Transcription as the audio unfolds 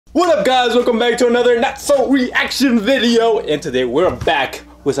What up guys, welcome back to another not so reaction video, and today we're back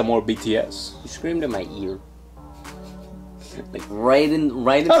with some more BTS. You screamed in my ear. Like right in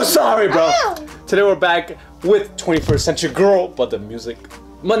I'm sorry bro. Today we're back with 21st Century Girl, but the music,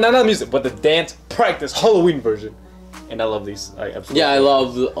 not music, but the dance practice Halloween version. And I love these. I absolutely I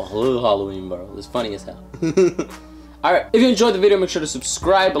love Halloween, bro. It's funny as hell. Alright, if you enjoyed the video, make sure to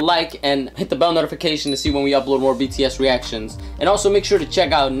subscribe, like, and hit the bell notification to see when we upload more BTS reactions. And also make sure to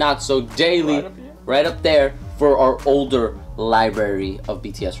check out Not So Daily, right up there, for our older library of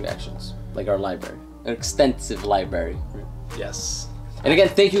BTS reactions. Like our library. An extensive library. Yes. And again,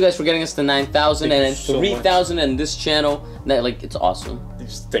 thank you guys for getting us to 9,000 and then so 3,000 in this channel. Like, it's awesome.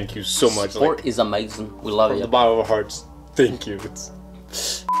 Thank you so much. Support is amazing. We love it. From the bottom of our hearts, thank you.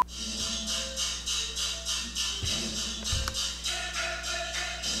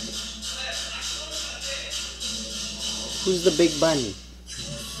 Who's the big bunny?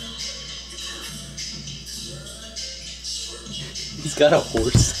 He's got a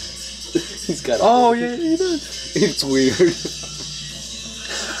horse. He's got a horse. Yeah, he does. It's weird.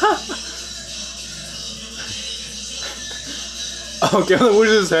 Okay, where's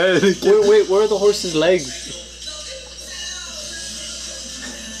his head? Wait, where are the horse's legs?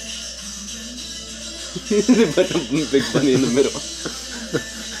 They put a big bunny in the middle.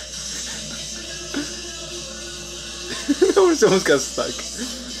 The horse almost got stuck.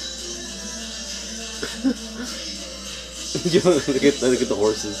 Yo, look at the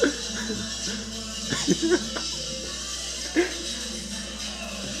horses.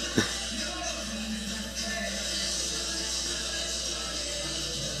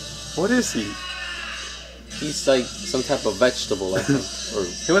 What is he? He's like some type of vegetable, I think. Or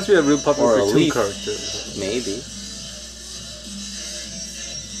he must be a real popular cartoon character. Maybe.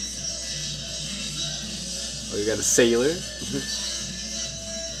 Oh, you got a sailor?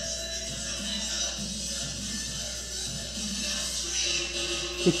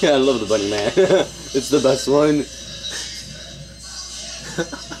 Yeah, I love the bunny, man. It's the best one.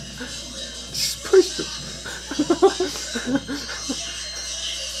 Just pushed him.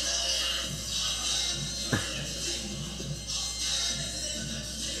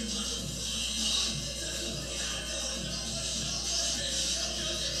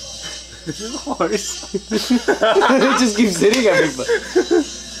 Horse. It just keeps hitting everybody.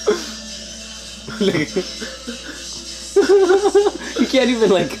 You can't even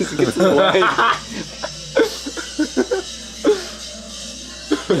like get to the line.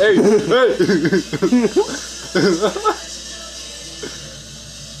 Hey,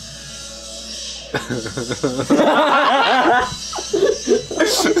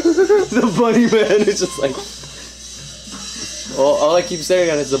 The bunny, man, it's just like all I keep staring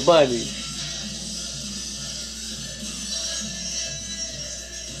at is the bunny.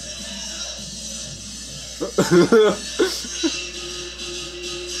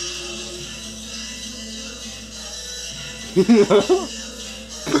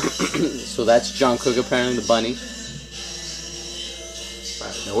 So that's Jungkook, apparently the bunny.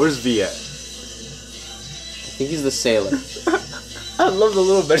 Now where's V at? I think he's the sailor. I love the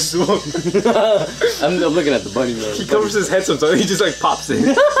little vegetable. I'm looking at the bunny, man. He covers his head sometimes. He just like pops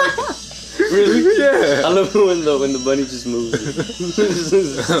in. Really? Yeah. I love when the bunny just moves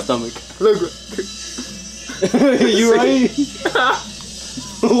his stomach. Look. You right?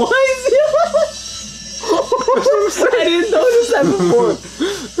 Why is he? I didn't notice that before.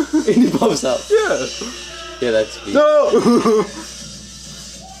 And he pops out. Yeah. Yeah, that's me. No.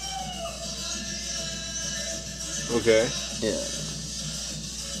 Okay. Yeah.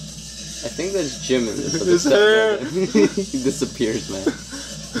 I think that's Jimin. His hair. He disappears, man.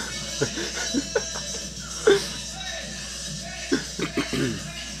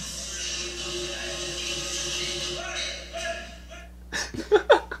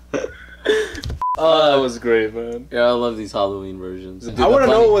 Oh, that was great, man. Yeah, I love these Halloween versions. I want to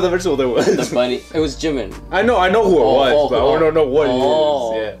know what the vegetable there was. The bunny. It was Jimin. I know who it was, but I want to know what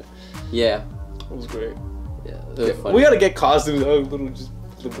it is. Yeah. It was great. Yeah, we gotta get costumes.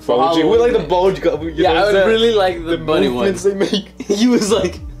 Little bulgy. We like the bulge. Yeah, I would really like the bunny ones they make. He was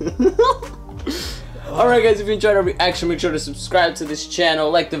like. Alright guys, if you enjoyed our reaction, make sure to subscribe to this channel,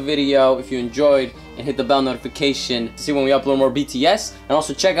 like the video if you enjoyed, and hit the bell notification to see when we upload more BTS. And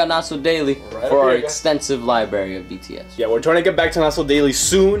also check out Not So Daily for our extensive library of BTS. Yeah, we're trying to get back to Not So Daily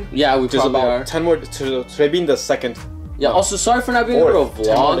soon. Yeah, we just probably about are. 10 more, today being the second. Yeah, also sorry for not being able to 10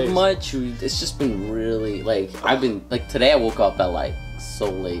 more vlog days. much. It's just been really, like, today I woke up at like, so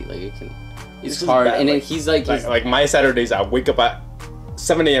late, like, it's hard, and then he's like my Saturdays, I wake up at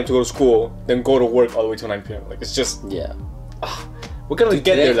 7 a.m. to go to school, then go to work all the way till 9 p.m. Like, it's just, yeah. We're gonna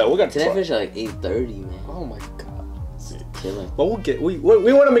get there though. We're gonna today finish at like 8:30, man. Oh my god. Killing. But we'll get we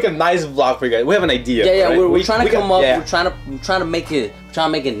want to make a nice vlog for you guys. We have an idea. Yeah, right? we're trying to come up. Yeah. We're trying to make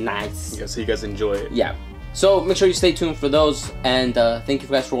it nice. Yeah, so you guys enjoy it. Yeah. So make sure you stay tuned for those, and thank you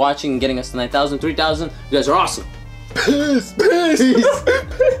guys for watching and getting us to 9,000, 3,000. You guys are awesome. Peace.